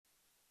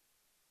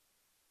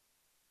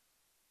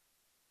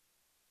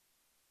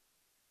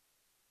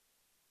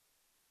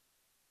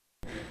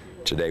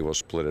today we'll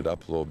split it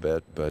up a little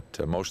bit,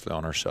 but mostly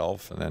on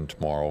ourselves, and then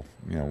tomorrow,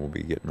 we'll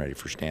be getting ready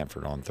for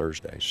Stanford on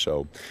Thursday.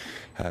 So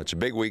it's a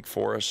big week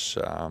for us.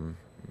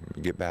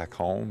 Get back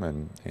home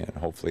and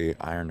hopefully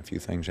iron a few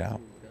things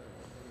out.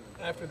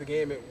 After the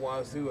game at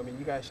Wazoo, I mean,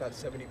 you guys shot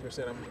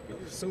 70%. I'm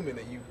assuming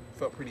that you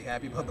felt pretty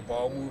happy about the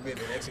ball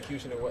movement and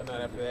execution and whatnot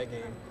after that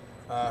game.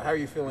 How are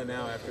you feeling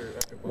now after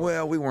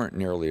Well, we weren't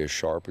nearly as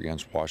sharp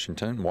against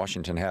Washington.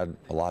 Washington had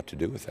a lot to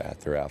do with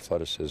that, their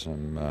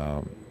athleticism.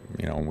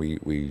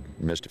 We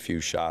missed a few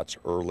shots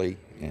early,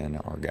 and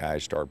our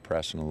guys started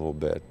pressing a little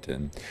bit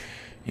and,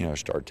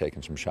 started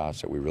taking some shots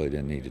that we really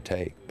didn't need to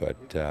take.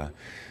 But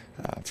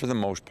for the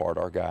most part,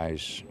 our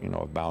guys,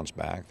 have bounced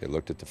back. They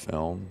looked at the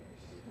film,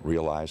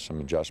 realized some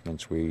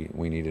adjustments we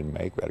needed to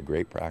make. We had a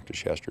great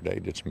practice yesterday,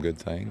 did some good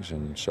things,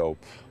 and so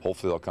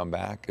hopefully they'll come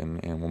back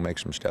and we'll make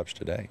some steps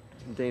today.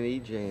 Dana,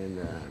 EJ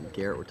and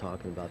Garrett were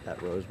talking about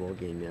that Rose Bowl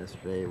game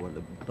yesterday, what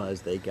the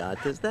buzz they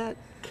got. Does that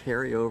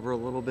carry over a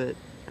little bit?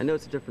 I know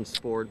it's a different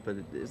sport, but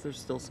is there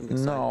still some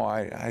excitement? No,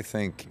 I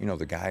think,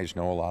 the guys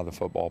know a lot of the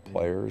football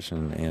players,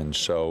 and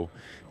so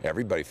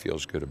everybody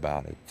feels good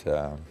about it.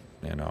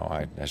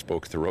 I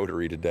spoke at the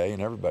Rotary today,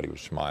 and everybody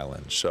was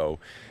smiling. So,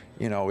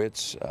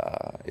 it's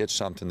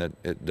something that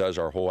it does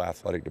our whole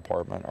athletic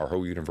department, our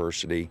whole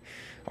university,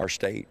 our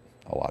state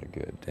a lot of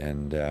good.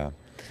 And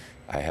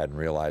I hadn't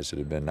realized it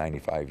had been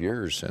 95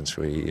 years since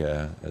we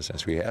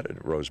had a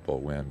Rose Bowl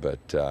win.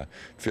 But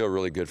feel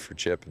really good for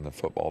Chip and the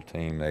football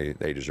team.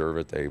 They deserve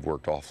it. They've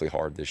worked awfully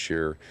hard this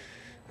year.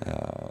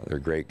 They're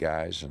great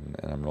guys, and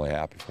I'm really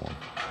happy for them.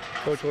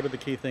 Coach, what are the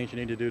key things you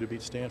need to do to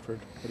beat Stanford?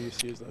 What do you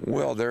see as that?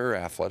 Well, their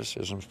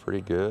athleticism is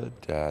pretty good.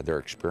 They're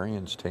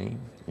experienced team,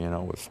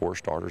 with 4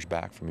 starters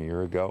back from a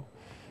year ago.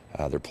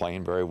 They're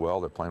playing very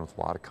well. They're playing with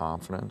a lot of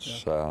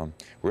confidence. Yeah. We're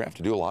going to have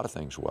to do a lot of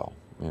things well.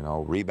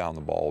 Rebound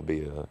the ball will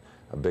be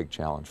a big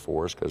challenge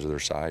for us because of their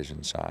size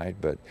inside,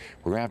 but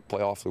we're going to have to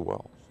play awfully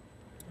well.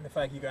 And the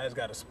fact you guys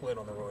got a split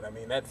on the road, I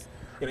mean, that's,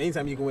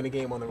 anytime you can win a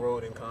game on the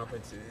road in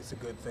conference, it's a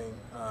good thing.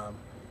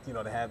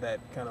 To have that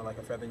kind of like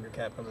a feather in your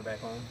cap coming back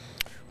home?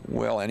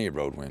 Well, any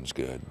road win's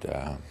good.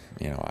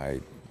 I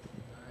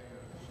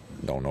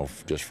don't know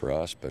if just for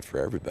us, but for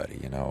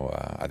everybody.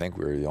 I think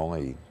we were the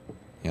only,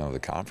 the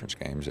conference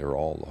games, they were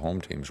all, the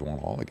home teams won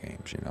all the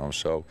games,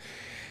 so,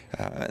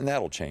 and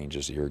that'll change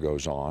as the year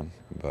goes on.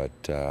 But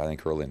I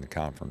think early in the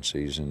conference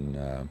season,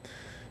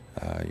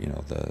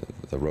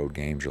 the road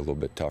games are a little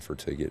bit tougher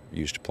to get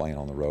used to playing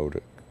on the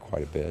road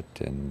quite a bit,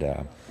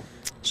 and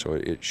so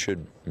it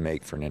should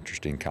make for an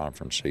interesting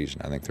conference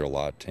season. I think there are a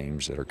lot of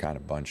teams that are kind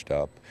of bunched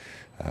up.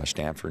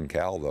 Stanford and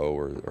Cal, though,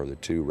 are the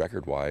 2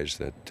 record-wise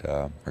that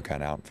are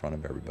kind of out in front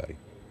of everybody.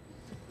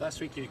 Last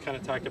week you kind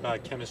of talked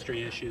about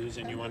chemistry issues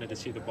and you wanted to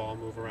see the ball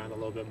move around a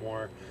little bit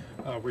more.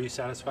 Were you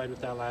satisfied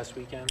with that last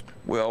weekend?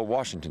 Well,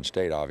 Washington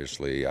State,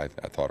 obviously, I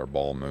thought our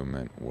ball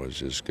movement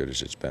was as good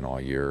as it's been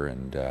all year.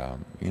 And,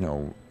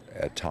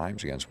 at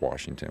times against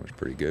Washington it was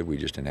pretty good. We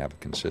just didn't have a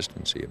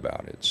consistency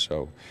about it.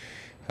 So,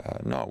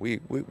 no,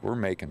 we're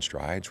making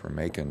strides. We're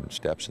making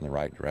steps in the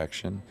right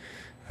direction.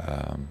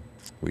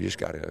 We just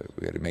got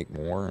to make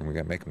more, and we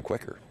got to make them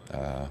quicker.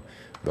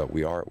 But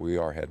we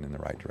are heading in the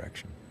right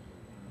direction.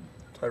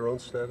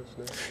 Tyrone's status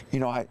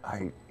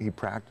now? He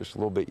practiced a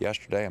little bit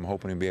yesterday. I'm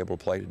hoping he'll be able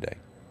to play today.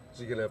 Is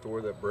he going to have to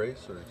wear that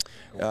brace?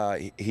 Or?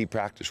 He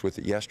practiced with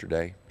it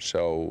yesterday,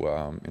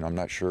 so I'm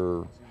not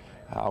sure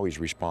how he's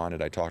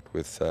responded. I talked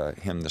with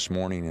him this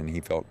morning, and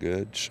he felt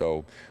good.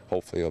 So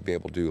hopefully he'll be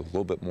able to do a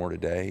little bit more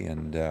today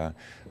and a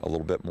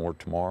little bit more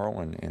tomorrow,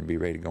 and be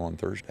ready to go on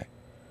Thursday.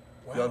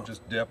 Wow. Beyond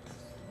just depth,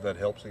 that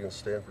helps against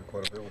Stanford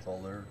quite a bit with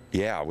all their...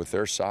 Yeah, with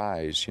their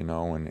size,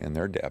 and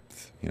their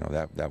depth,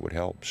 that would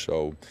help.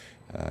 So,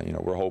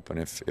 we're hoping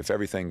if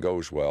everything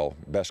goes well,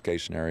 best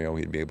case scenario,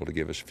 he'd be able to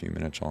give us a few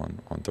minutes on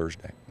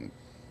Thursday.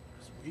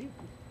 Sweet.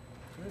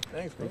 Good.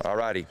 Thanks, Coach. All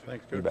righty.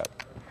 Thanks, Coach. You bet.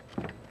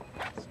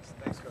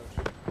 Thanks, Coach.